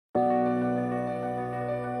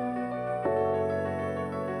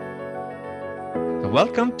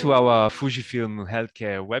Welcome to our Fujifilm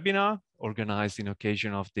Healthcare webinar organized in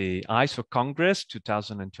occasion of the ISUOG Congress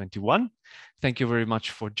 2021. Thank you very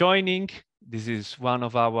much for joining. This is one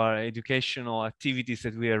of our educational activities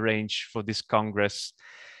that we arrange for this Congress.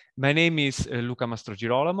 My name is Luca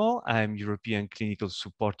Mastrogirolamo. I'm European Clinical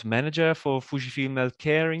Support Manager for Fujifilm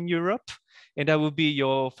Healthcare in Europe, and I will be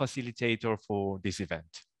your facilitator for this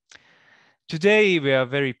event. Today, we are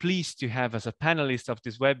very pleased to have as a panelist of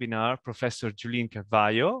this webinar, Professor Julene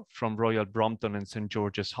Carvalho from Royal Brompton and St.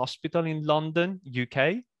 George's Hospital in London,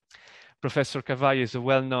 UK. Professor Carvalho is a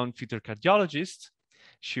well-known fetal cardiologist.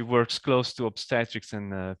 She works close to obstetrics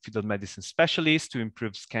and fetal medicine specialists to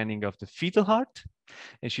improve scanning of the fetal heart.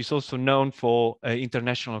 And she's also known for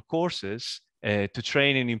international courses to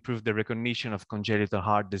train and improve the recognition of congenital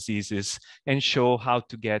heart diseases and show how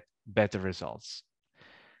to get better results.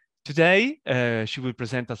 Today, she will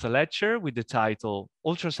present us a lecture with the title,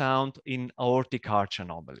 Ultrasound in Aortic Arch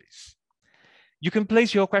Anomalies. You can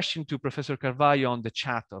place your question to Professor Carvalho on the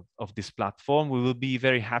chat of this platform. We will be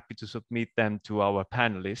very happy to submit them to our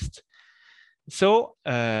panelists. So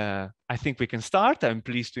I think we can start. I'm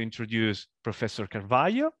pleased to introduce Professor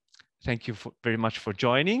Carvalho. Thank you very much for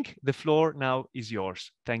joining. The floor now is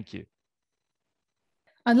yours. Thank you.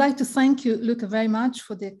 I'd like to thank you, Luca, very much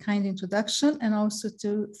for the kind introduction, and also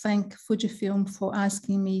to thank Fujifilm for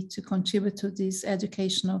asking me to contribute to this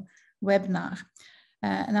educational webinar.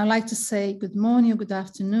 And I'd like to say good morning or good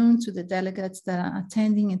afternoon to the delegates that are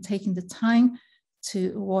attending and taking the time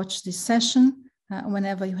to watch this session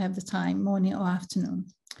whenever you have the time, morning or afternoon.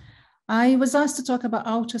 I was asked to talk about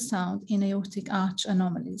ultrasound in aortic arch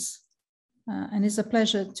anomalies, and it's a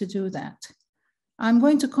pleasure to do that. I'm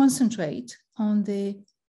going to concentrate on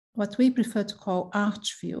what we prefer to call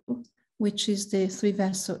arch view, which is the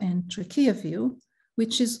 3-vessel and trachea view,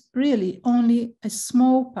 which is really only a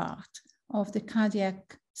small part of the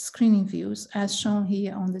cardiac screening views as shown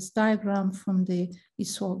here on this diagram from the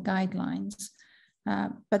ISUOG guidelines.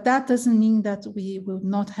 But that doesn't mean that we will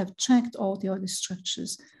not have checked all the other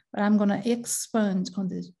structures, but I'm gonna expand on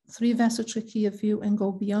the 3-vessel trachea view and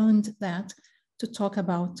go beyond that to talk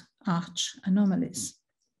about arch anomalies.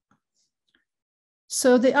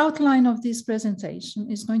 So the outline of this presentation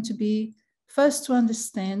is going to be first to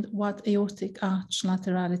understand what aortic arch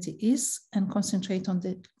laterality is and concentrate on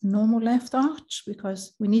the normal left arch,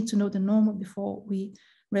 because we need to know the normal before we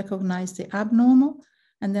recognize the abnormal.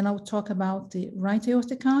 And then I'll talk about the right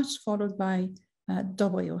aortic arch followed by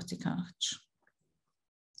double aortic arch.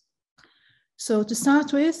 So to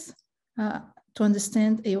start with, to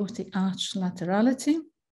understand aortic arch laterality,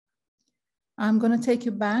 I'm going to take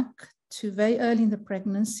you back to very early in the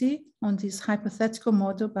pregnancy on this hypothetical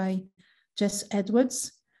model by Jess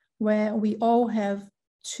Edwards, where we all have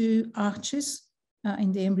 2 arches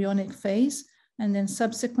in the embryonic phase, and then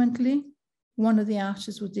subsequently, one of the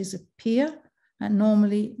arches will disappear, and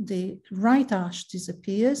normally the right arch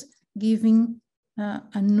disappears, giving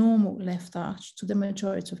a normal left arch to the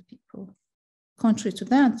majority of people. Contrary to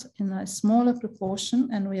that, in a smaller proportion,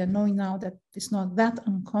 and we are knowing now that it's not that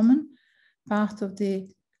uncommon, part of the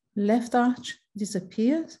left arch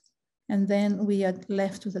disappears, and then we are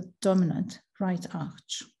left with a dominant right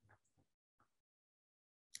arch.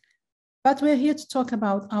 But we're here to talk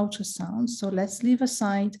about ultrasound, so let's leave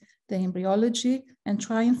aside the embryology and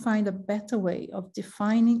try and find a better way of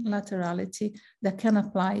defining laterality that can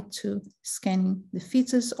apply to scanning the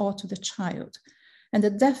fetus or to the child. And the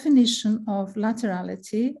definition of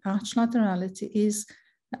laterality, arch laterality, is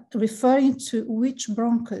referring to which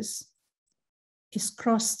bronchus is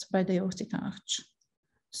crossed by the aortic arch.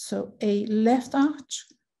 So a left arch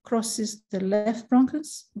crosses the left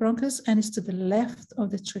bronchus and is to the left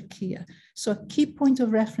of the trachea. So a key point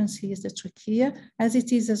of reference here is the trachea, as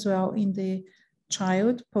it is as well in the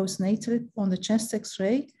child postnatally on the chest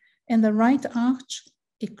X-ray. And the right arch,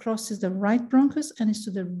 it crosses the right bronchus and is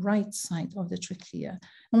to the right side of the trachea.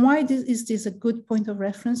 And why is this a good point of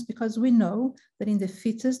reference? Because we know that in the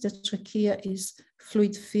fetus, the trachea is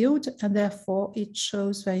fluid filled, and therefore it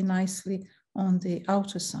shows very nicely on the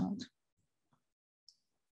ultrasound.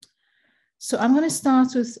 So I'm going to start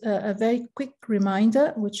with a very quick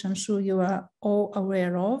reminder, which I'm sure you are all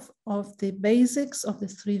aware of the basics of the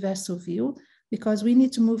 3-vessel view, because we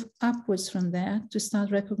need to move upwards from there to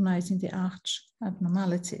start recognizing the arch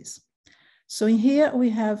abnormalities. So in here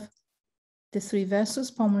we have the 3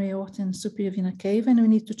 vessels, pulmonary aorta and superior vena cava, and we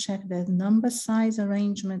need to check their number, size,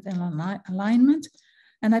 arrangement, and alignment.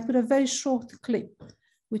 And I put a very short clip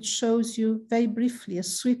which shows you very briefly a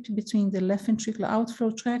sweep between the left ventricular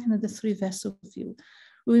outflow tract and the 3-vessel view.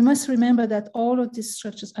 We must remember that all of these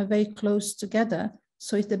structures are very close together,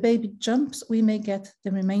 So if the baby jumps, we may get the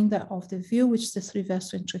remainder of the view, which is the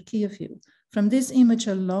 3-vessel and trachea view. From this image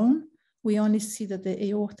alone, we only see that the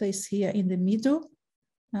aorta is here in the middle.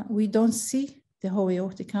 We don't see the whole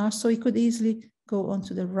aortic arch, so it could easily go on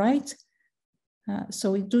to the right.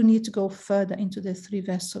 So we do need to go further into the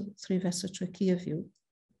 3-vessel trachea view.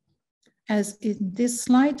 As in this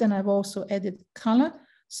slide, and I've also added color.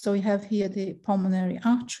 So we have here the pulmonary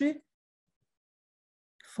artery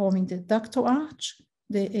forming the ductal arch,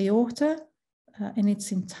 the aorta in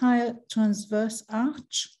its entire transverse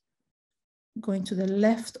arch going to the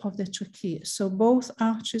left of the trachea. So both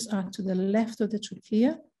arches are to the left of the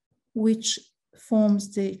trachea, which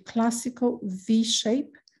forms the classical V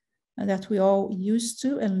shape that we all used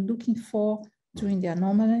to and looking for during the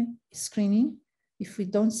anomaly screening. If we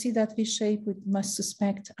don't see that V shape, we must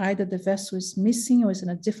suspect either the vessel is missing or is in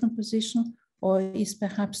a different position or is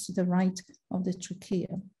perhaps to the right of the trachea.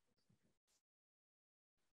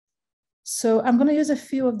 So I'm going to use a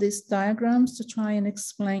few of these diagrams to try and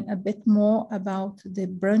explain a bit more about the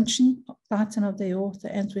branching pattern of the aorta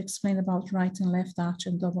and to explain about right and left arch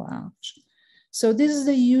and double arch. So this is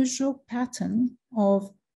the usual pattern of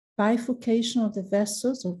bifurcation of the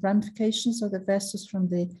vessels or ramifications of the vessels from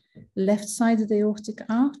the left side of the aortic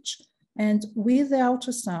arch. And with the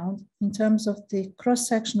ultrasound, in terms of the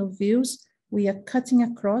cross-sectional views, we are cutting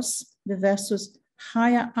across the vessels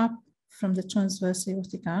higher up from the transverse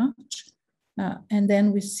aortic arch. And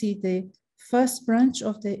then we see the first branch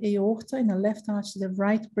of the aorta in the left arch, the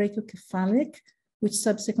right brachiocephalic, which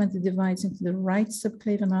subsequently divides into the right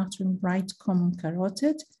subclavian artery and right common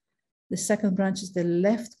carotid. The second branch is the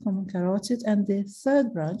left common carotid, and the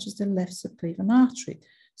third branch is the left subclavian artery.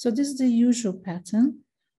 So this is the usual pattern.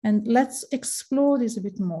 And let's explore this a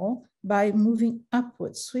bit more by moving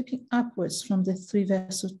upwards, sweeping upwards from the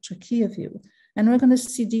 3-vessel trachea view. And we're going to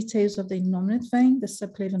see details of the innominate vein, the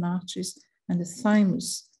subclavian arteries, and the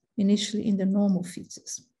thymus, initially in the normal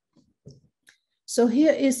fetus. So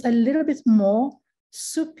here is a little bit more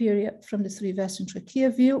superior from the 3-vessel trachea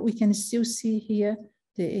view. We can still see here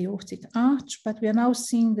the aortic arch, but we are now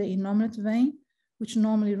seeing the innominate vein, which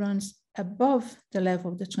normally runs above the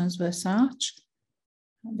level of the transverse arch.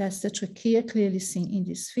 That's the trachea clearly seen in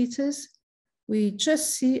this fetus. We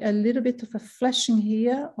just see a little bit of a fleshing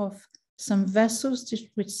here of some vessels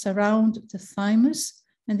which surround the thymus,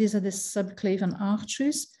 and these are the subclavian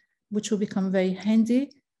arteries, which will become very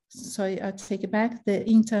handy. Sorry, I take it back. The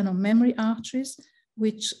internal memory arteries,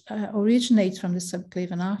 which originate from the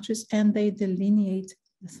subclavian arteries, and they delineate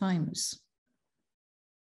the thymus.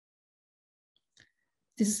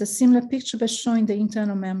 This is a similar picture, but showing the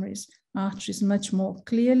internal memories arteries much more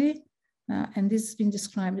clearly. And this has been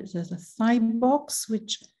described as a thigh box,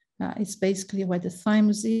 which is basically where the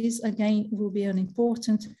thymus is. Again, will be an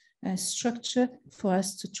important structure for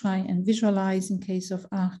us to try and visualize in case of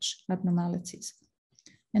arch abnormalities.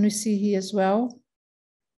 And we see here as well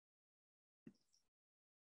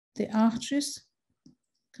the arteries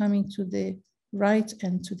coming to the right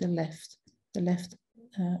and to the left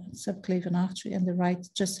subclavian artery, and the right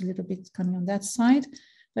just a little bit coming on that side.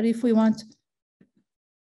 But if we want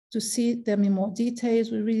to see them in more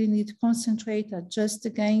details, we really need to concentrate, adjust the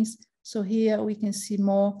gains. So here we can see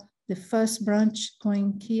more the first branch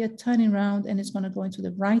going here, turning around, and it's going to go into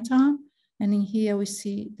the right arm. And in here we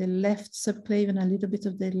see the left subclavian, a little bit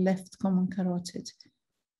of the left common carotid.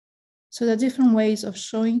 So there are different ways of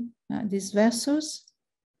showing these vessels.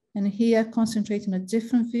 And here, concentrating on a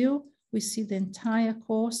different view, we see the entire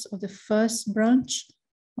course of the first branch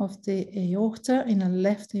of the aorta in a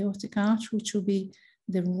left aortic arch, which will be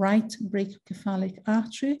the right brachiocephalic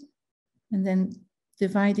artery, and then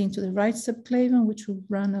dividing to the right subclavian, which will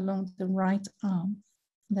run along the right arm.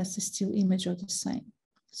 That's the still image of the same.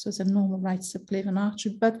 So it's a normal right subclavian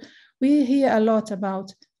artery, but we hear a lot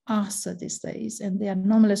about ARSA these days, and the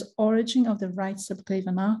anomalous origin of the right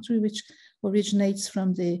subclavian artery, which originates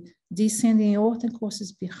from the descending aorta and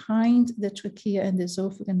courses behind the trachea and the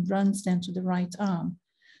esophagus and runs then to the right arm.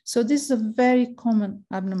 So this is a very common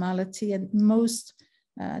abnormality, and most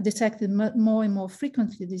detected more and more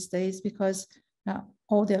frequently these days, because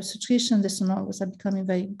all the obstetricians, the sonographers are becoming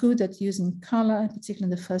very good at using color,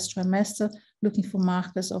 particularly in the first trimester, looking for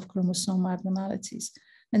markers of chromosomal abnormalities.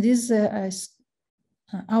 And this is a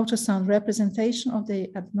ultrasound representation of the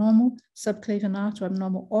abnormal subclavian artery,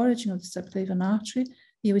 abnormal origin of the subclavian artery.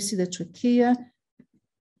 Here we see the trachea,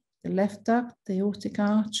 the left duct, the aortic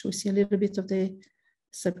arch. We see a little bit of the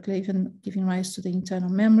subclavian giving rise to the internal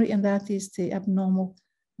memory, and that is the abnormal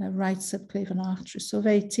right subclavian artery. So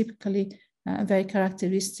very typically, a very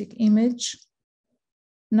characteristic image.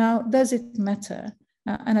 Now, does it matter?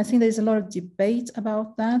 And I think there's a lot of debate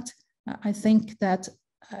about that. I think that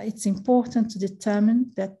it's important to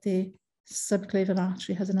determine that the subclavian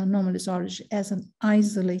artery has an anomalous origin as an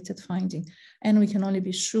isolated finding. And we can only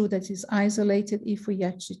be sure that it's isolated if we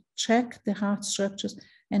actually check the heart structures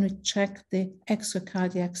and we check the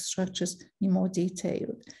extracardiac structures in more detail.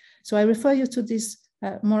 So I refer you to this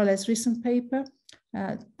more or less recent paper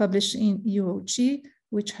published in ISUOG,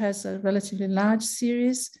 which has a relatively large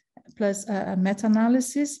series plus a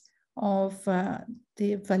meta-analysis of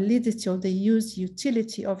the validity or the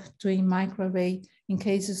utility of doing microarray in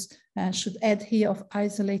cases should add here of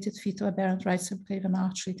isolated fetal aberrant right subclavian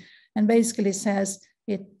artery, and basically says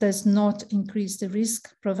it does not increase the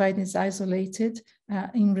risk provided it's isolated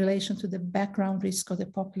in relation to the background risk of the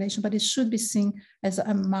population, but it should be seen as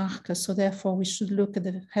a marker. So therefore we should look at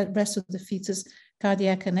the rest of the fetus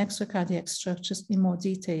cardiac and extracardiac structures in more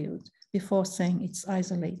detail before saying it's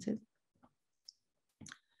isolated.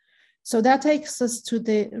 So that takes us to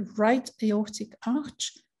the right aortic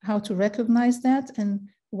arch, how to recognize that and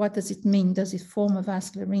what does it mean? Does it form a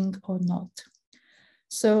vascular ring or not?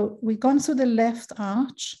 So we've gone through the left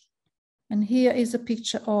arch, and here is a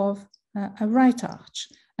picture of a right arch.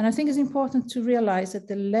 And I think it's important to realize that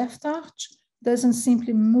the left arch doesn't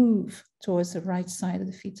simply move towards the right side of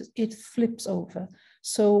the fetus, it flips over.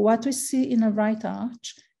 So what we see in a right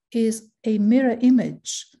arch is a mirror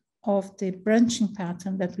image of the branching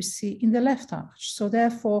pattern that we see in the left arch. So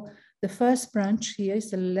therefore, the first branch here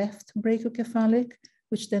is the left brachiocephalic,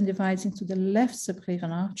 which then divides into the left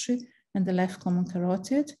subclavian artery and the left common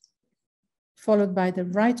carotid, followed by the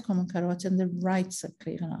right common carotid and the right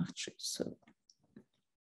subclavian artery. So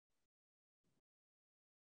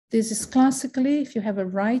this is classically, if you have a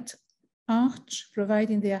right arch,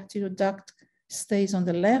 providing the arterial duct stays on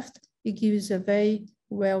the left, it gives a very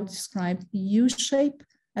well-described U shape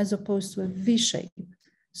as opposed to a V shape.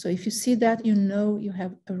 So if you see that, you know you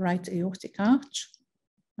have a right aortic arch,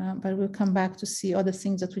 but we'll come back to see other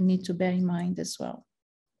things that we need to bear in mind as well.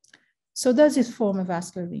 So does it form a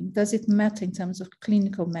vascular ring? Does it matter in terms of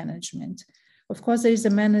clinical management? Of course, there is a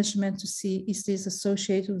management to see, is this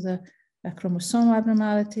associated with a chromosomal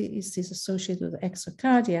abnormality? Is this associated with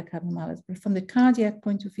extracardiac abnormality? But from the cardiac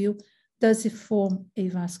point of view, does it form a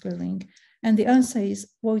vascular ring? And the answer is,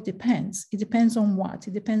 well, it depends. It depends on what?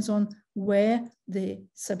 It depends on where the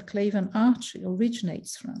subclavian artery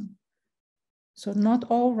originates from. So not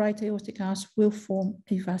all right aortic arch will form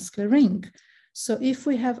a vascular ring. So if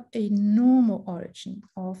we have a normal origin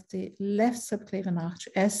of the left subclavian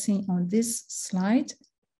artery, as seen on this slide,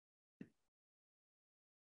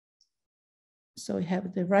 so we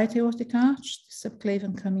have the right aortic arch, the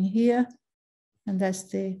subclavian coming here, and that's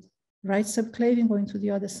the right subclavian going to the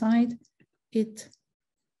other side. It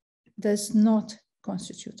does not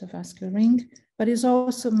constitute a vascular ring, but is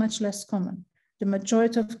also much less common. The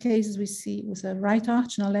majority of cases we see with a right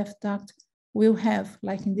arch and a left duct will have,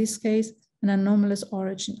 like in this case, an anomalous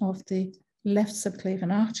origin of the left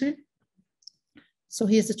subclavian artery. So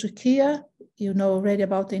here's the trachea. You know already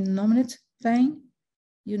about the innominate vein.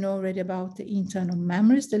 You know already about the internal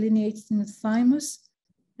mammaries delineated in the thymus.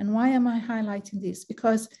 And why am I highlighting this?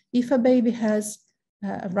 Because if a baby has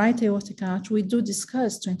a right aortic arch, we do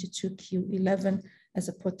discuss 22q11 as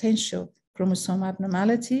a potential chromosome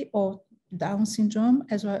abnormality or Down syndrome,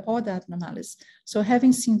 as well as other abnormalities. So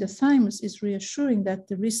having seen the thymus is reassuring that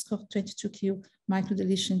the risk of 22q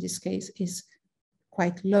microdeletion in this case is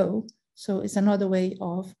quite low. So it's another way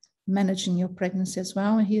of managing your pregnancy as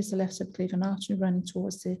well. And here's the left subclavian artery running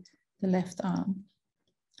towards the left arm.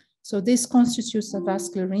 So this constitutes a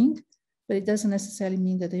vascular ring, but it doesn't necessarily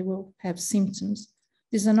mean that they will have symptoms.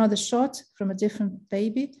 This is another shot from a different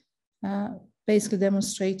baby, basically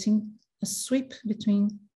demonstrating a sweep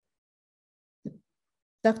between the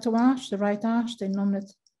ductal arch, the right arch, the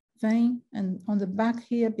innominate vein, and on the back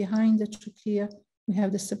here, behind the trachea, we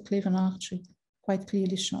have the subclavian artery quite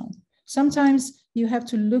clearly shown. Sometimes you have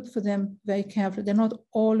to look for them very carefully. They're not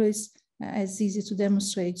always as easy to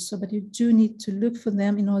demonstrate, but you do need to look for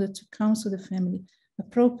them in order to counsel the family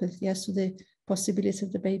appropriately as to the possibility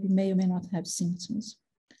that the baby may or may not have symptoms.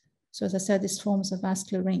 So as I said, this forms a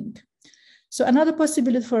vascular ring. So another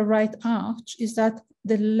possibility for a right arch is that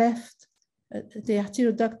the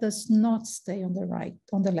arterial duct does not stay on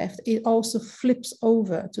the left. It also flips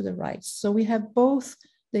over to the right. So we have both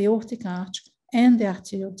the aortic arch and the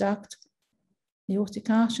arterial duct, the aortic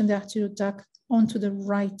arch and the arterial duct onto the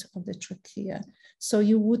right of the trachea. So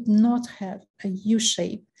you would not have a U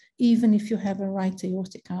shape, even if you have a right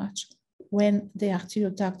aortic arch, when the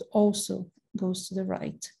arterial duct also goes to the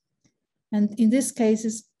right. And in these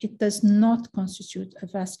cases, it does not constitute a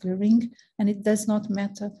vascular ring, and it does not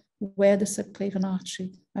matter where the subclavian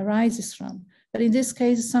artery arises from. But in this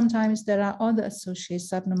case, sometimes there are other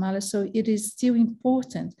associated abnormalities, so it is still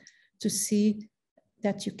important to see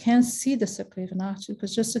that you can see the subclavian artery,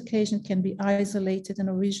 because just occasionally can be isolated and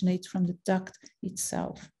originate from the duct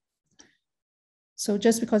itself. So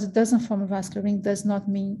just because it doesn't form a vascular ring does not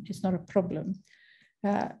mean it's not a problem.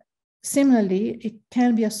 Similarly, it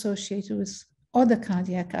can be associated with other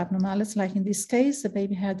cardiac abnormalities, like in this case, the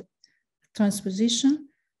baby had transposition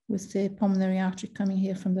with the pulmonary artery coming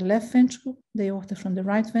here from the left ventricle, the aorta from the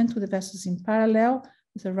right ventricle, the vessels in parallel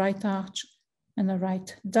with the right arch and the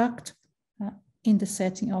right duct in the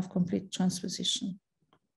setting of complete transposition.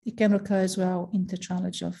 It can occur as well in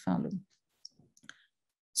tetralogy of Fallot.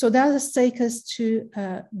 So that has taken us to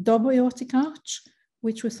double aortic arch,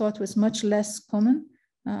 which we thought was much less common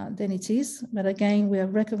than it is. But again, we are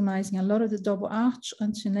recognizing a lot of the double arch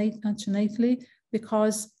antenatally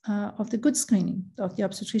because of the good screening of the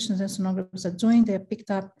obstetricians and sonographers are doing. They are picked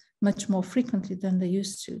up much more frequently than they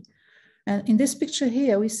used to. And in this picture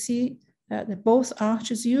here, we see that both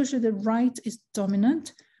arches, usually the right is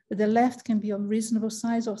dominant, but the left can be of reasonable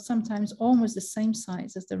size or sometimes almost the same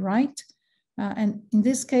size as the right. And in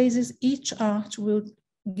these cases, each arch will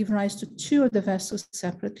give rise to two of the vessels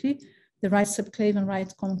separately, the right subclavian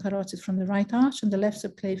right common carotid from the right arch and the left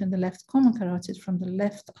subclavian, the left common carotid from the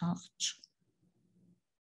left arch.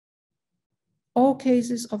 All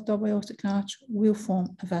cases of double aortic arch will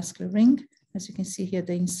form a vascular ring. As you can see here,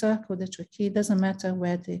 they encircle the trachea. It doesn't matter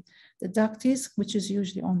where the duct is, which is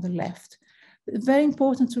usually on the left. But very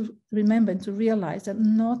important to remember and to realize that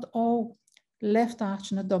not all left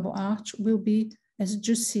arch and a double arch will be as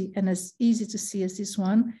juicy and as easy to see as this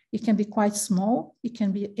one. It can be quite small. It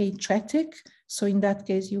can be atretic. So in that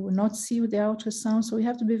case, you will not see with the ultrasound. So we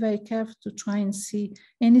have to be very careful to try and see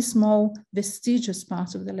any small vestigious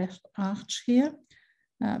part of the left arch here,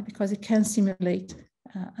 because it can simulate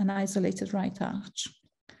an isolated right arch.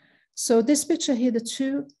 So this picture here, the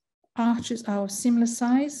two arches are of similar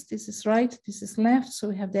size. This is right, this is left. So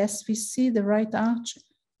we have the SVC, the right arch.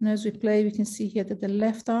 And as we play, we can see here that the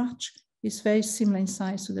left arch is very similar in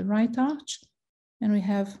size to the right arch. And we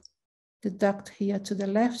have the duct here to the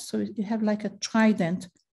left. So you have like a trident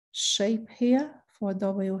shape here for a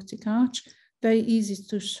double aortic arch. Very easy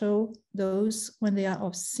to show those when they are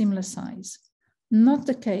of similar size. Not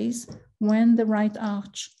the case when the right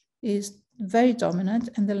arch is very dominant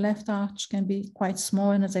and the left arch can be quite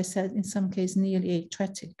small. And as I said, in some cases, nearly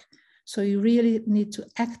atretic. So you really need to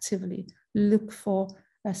actively look for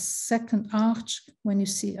a second arch when you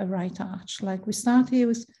see a right arch. Like we start here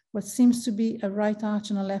with what seems to be a right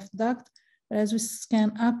arch and a left duct, but as we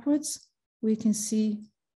scan upwards, we can see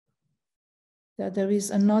that there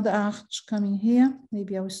is another arch coming here.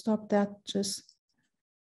 Maybe I will stop that just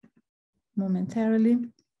momentarily.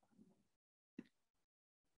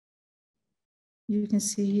 You can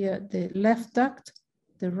see here the left duct,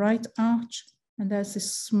 the right arch, and there's a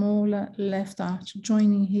smaller left arch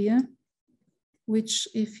joining here, which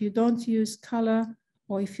if you don't use color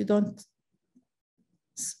or if you don't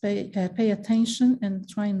pay attention and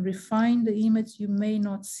try and refine the image, you may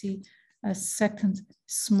not see a second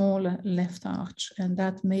smaller left arch. And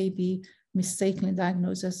that may be mistakenly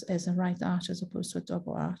diagnosed as a right arch as opposed to a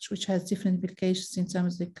double arch, which has different implications in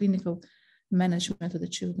terms of the clinical management of the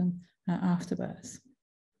children after birth.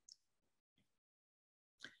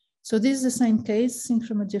 So this is the same case, seen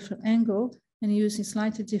from a different angle and using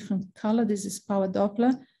slightly different color. This is power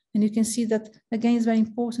Doppler. And you can see that, again, it's very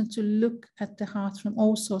important to look at the heart from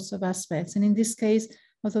all sorts of aspects. And in this case,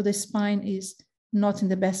 although the spine is not in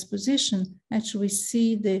the best position, actually we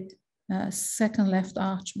see the second left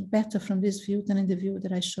arch better from this view than in the view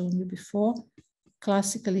that I showed you before.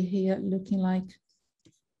 Classically here, looking like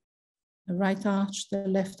the right arch, the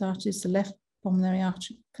left arch is the left pulmonary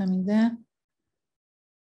arch coming there.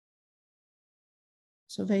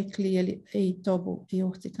 So very clearly a double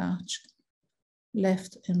aortic arch,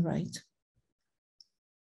 left and right.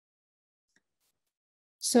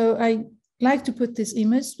 So I like to put this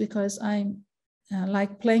image because I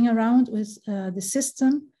like playing around with the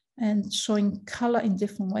system and showing color in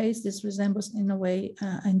different ways. This resembles in a way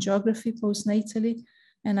angiography postnatally.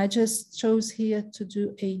 And I just chose here to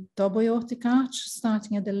do a double aortic arch,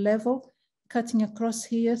 starting at the level, cutting across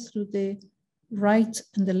here through the right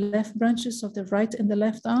and the left branches of the right and the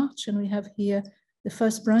left arch. And we have here the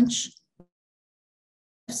first branch,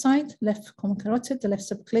 left side, left common carotid, the left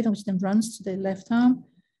subclavian, which then runs to the left arm,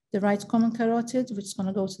 the right common carotid, which is going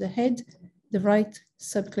to go to the head, the right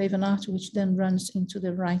subclavian artery, which then runs into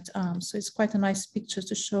the right arm. So it's quite a nice picture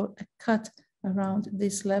to show a cut around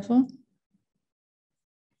this level.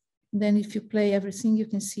 Then if you play everything, you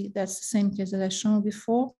can see that's the same case that I showed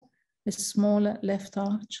before, a smaller left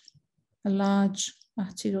arch, a large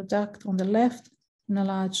arterial duct on the left, and a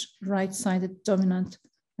large right-sided dominant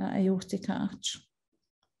aortic arch.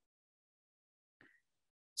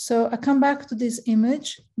 So I come back to this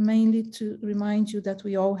image mainly to remind you that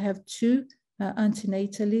we all have two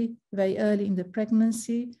antenatally very early in the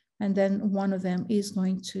pregnancy, and then one of them is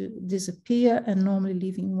going to disappear and normally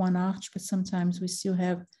leaving one arch, but sometimes we still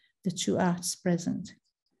have the two arches present.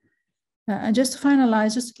 And just to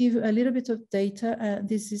finalize, just to give you a little bit of data,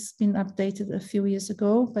 this has been updated a few years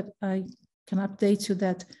ago, but I can update you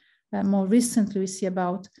that more recently we see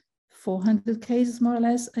about 400 cases more or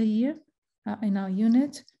less a year in our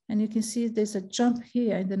unit. And you can see there's a jump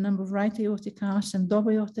here in the number of right aortic arch, and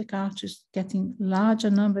double aortic arch is getting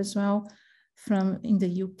larger number as well. From in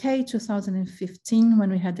the UK 2015,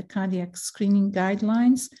 when we had the cardiac screening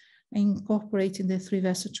guidelines incorporating the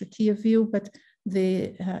 3-vessel trachea view, but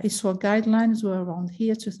the ISUOG guidelines were around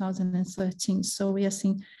here 2013. So we are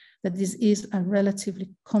seeing that this is a relatively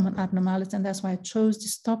common abnormality, and that's why I chose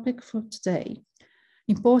this topic for today.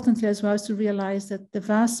 Importantly as well is to realize that the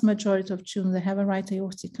vast majority of children that have a right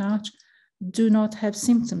aortic arch do not have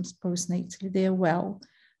symptoms postnatally. They are well,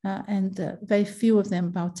 and very few of them,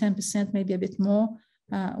 about 10%, maybe a bit more,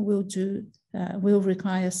 will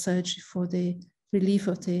require surgery for the relief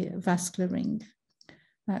of the vascular ring.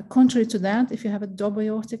 Contrary to that, if you have a double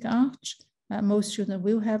aortic arch, most children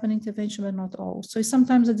will have an intervention, but not all. So it's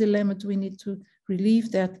sometimes a dilemma: do we need to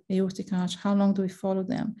relieve that aortic arch? How long do we follow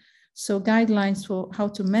them? So guidelines for how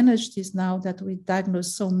to manage this, now that we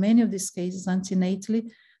diagnose so many of these cases antenatally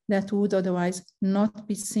that would otherwise not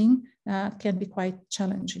be seen, can be quite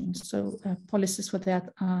challenging. So policies for that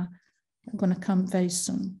are going to come very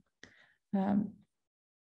soon.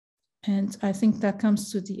 And I think that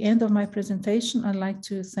comes to the end of my presentation. I'd like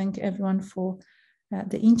to thank everyone for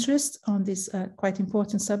the interest on this quite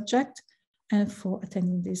important subject and for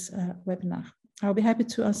attending this webinar. I'll be happy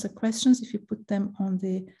to answer questions if you put them on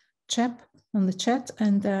the chat,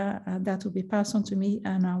 and that will be passed on to me,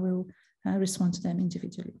 and I will respond to them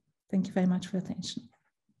individually. Thank you very much for your attention.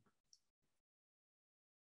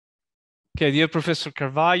 Okay, dear Professor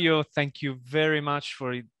Carvalho, thank you very much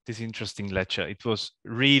for this interesting lecture. It was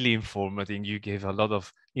really informative. You gave a lot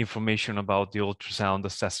of information about the ultrasound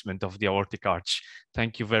assessment of the aortic arch.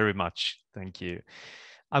 Thank you very much. Thank you.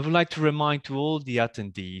 I would like to remind to all the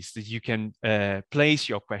attendees that you can place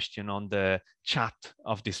your question on the chat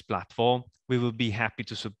of this platform. We will be happy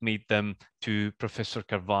to submit them to Professor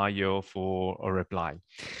Carvalho for a reply.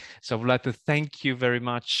 So I would like to thank you very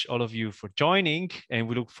much, all of you, for joining, and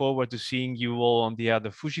we look forward to seeing you all on the other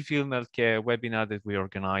Fujifilm Healthcare webinar that we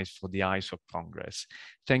organized for the ISUOG Congress.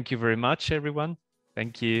 Thank you very much, everyone.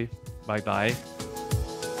 Thank you. Bye-bye.